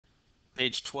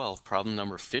Page 12, problem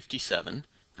number 57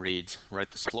 reads,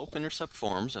 write the slope-intercept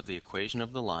forms of the equation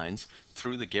of the lines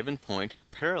through the given point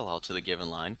parallel to the given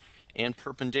line and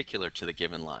perpendicular to the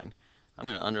given line. I'm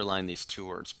going to underline these two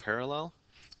words, parallel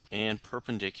and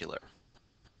perpendicular.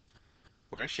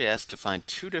 We're actually asked to find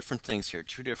two different things here,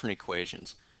 two different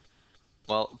equations.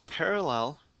 Well,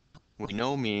 parallel we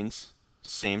know means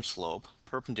same slope.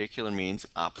 Perpendicular means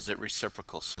opposite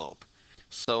reciprocal slope.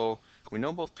 So we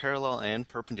know both parallel and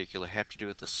perpendicular have to do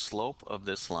with the slope of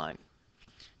this line.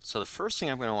 So the first thing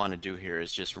I'm going to want to do here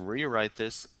is just rewrite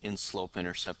this in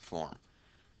slope-intercept form.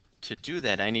 To do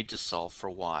that, I need to solve for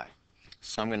y.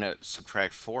 So I'm going to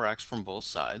subtract 4x from both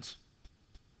sides.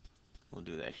 We'll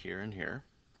do that here and here.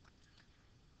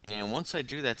 And once I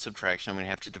do that subtraction, I'm going to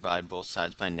have to divide both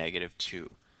sides by -2.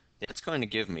 That's going to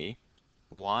give me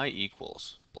y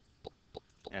equals,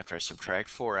 after I subtract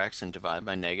 4x and divide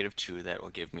by -2, that will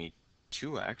give me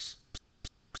 2x.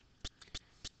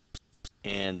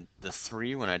 And the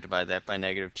 3, when I divide that by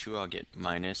 -2, I'll get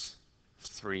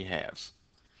 -3/2.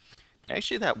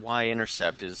 Actually, that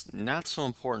y-intercept is not so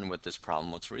important with this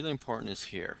problem. What's really important is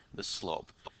here, the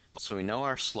slope. So we know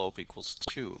our slope equals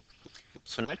 2.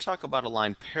 So when I talk about a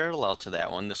line parallel to that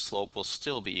one, the slope will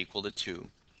still be equal to 2.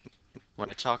 When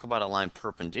I talk about a line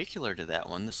perpendicular to that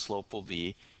one, the slope will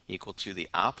be equal to the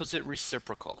opposite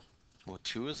reciprocal. Well,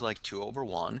 2 is like 2 over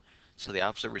 1, so the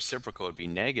opposite reciprocal would be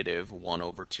 -1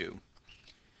 over 2.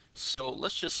 So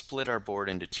let's just split our board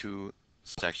into two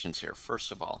sections here.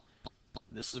 First of all,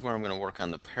 this is where I'm going to work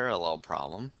on the parallel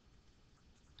problem.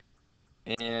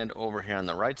 And over here on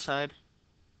the right side,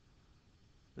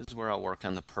 this is where I'll work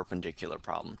on the perpendicular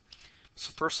problem.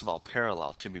 So first of all,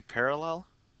 parallel. To be parallel,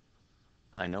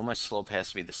 I know my slope has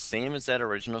to be the same as that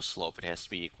original slope. It has to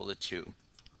be equal to 2.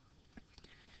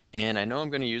 And I know I'm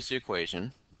going to use the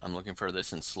equation. I'm looking for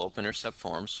this in slope-intercept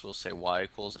form, so we'll say y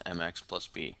equals mx plus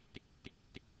b.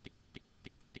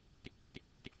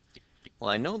 Well,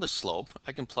 I know the slope.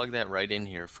 I can plug that right in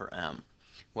here for m.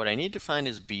 What I need to find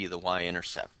is b, the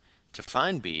y-intercept. To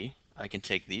find b, I can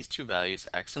take these two values,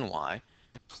 x and y,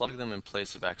 plug them in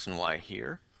place of x and y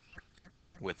here.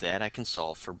 With that, I can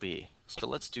solve for b. So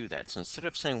let's do that. So instead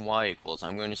of saying y equals,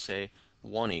 I'm going to say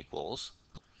 1 equals.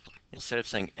 Instead of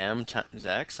saying m times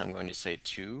x, I'm going to say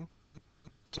 2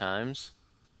 times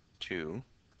 2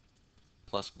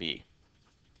 plus b.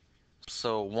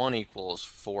 So 1 equals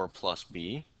 4 plus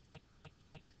b,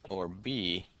 or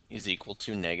b is equal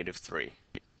to -3.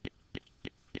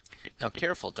 Now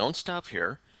careful, don't stop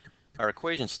here. Our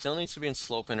equation still needs to be in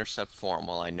slope-intercept form.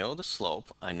 Well, I know the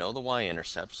slope, I know the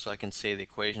y-intercept, so I can say the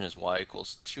equation is y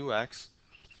equals 2x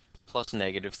plus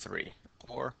 -3,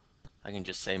 or I can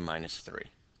just say -3.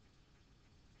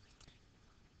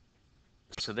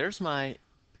 So there's my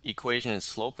equation in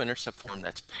slope-intercept form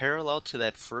that's parallel to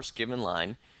that first given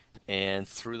line and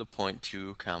through the point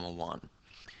 2, 1.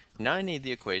 Now I need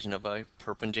the equation of a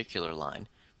perpendicular line.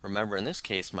 Remember, in this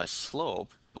case, my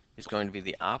slope is going to be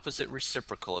the opposite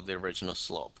reciprocal of the original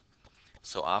slope.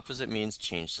 So opposite means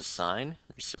change the sign.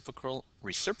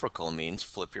 Reciprocal means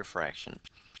flip your fraction.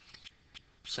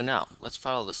 So now, let's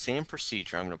follow the same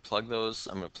procedure. I'm going to plug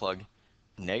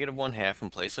 -1/2 in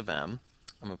place of m.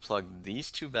 I'm going to plug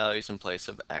these two values in place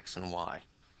of x and y.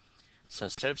 So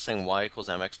instead of saying y equals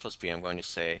mx plus b, I'm going to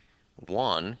say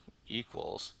 1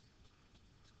 equals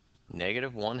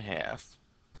 -1/2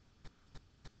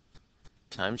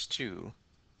 times 2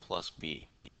 plus b.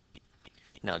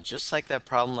 Now, just like that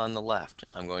problem on the left,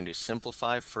 I'm going to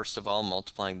simplify, first of all,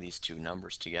 multiplying these two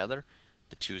numbers together.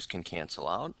 The 2's can cancel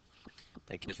out.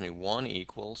 That gives me 1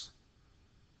 equals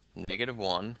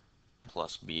 -1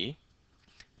 plus b.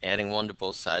 Adding 1 to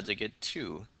both sides, I get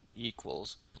 2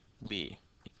 equals b.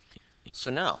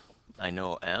 So now, I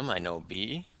know m, I know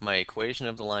b. My equation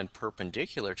of the line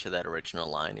perpendicular to that original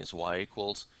line is y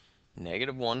equals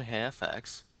 -1/2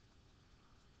 x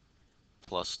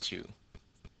plus 2.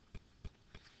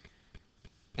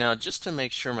 Now, just to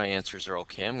make sure my answers are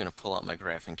okay, I'm going to pull out my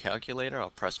graphing calculator. I'll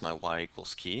press my y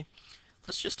equals key.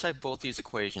 Let's just type both these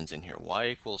equations in here. Y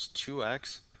equals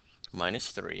 2x minus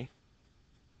 3.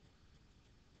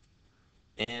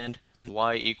 And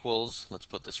y equals, let's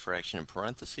put this fraction in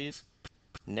parentheses,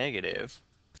 -1/2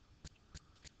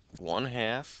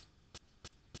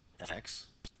 x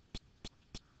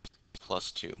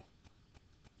plus 2.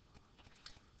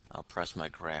 I'll press my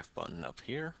graph button up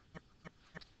here.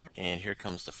 And here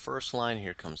comes the first line,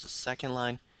 here comes the second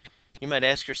line. You might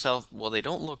ask yourself, well, they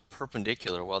don't look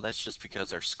perpendicular. Well, that's just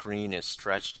because our screen is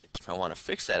stretched. If I want to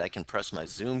fix that, I can press my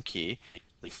zoom key.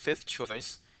 The fifth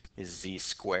choice is z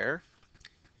square.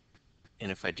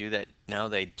 And if I do that, now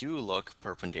they do look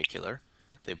perpendicular.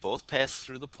 They both pass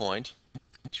through the point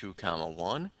 2 comma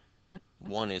 1.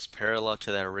 One is parallel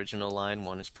to that original line,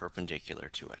 one is perpendicular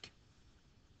to it.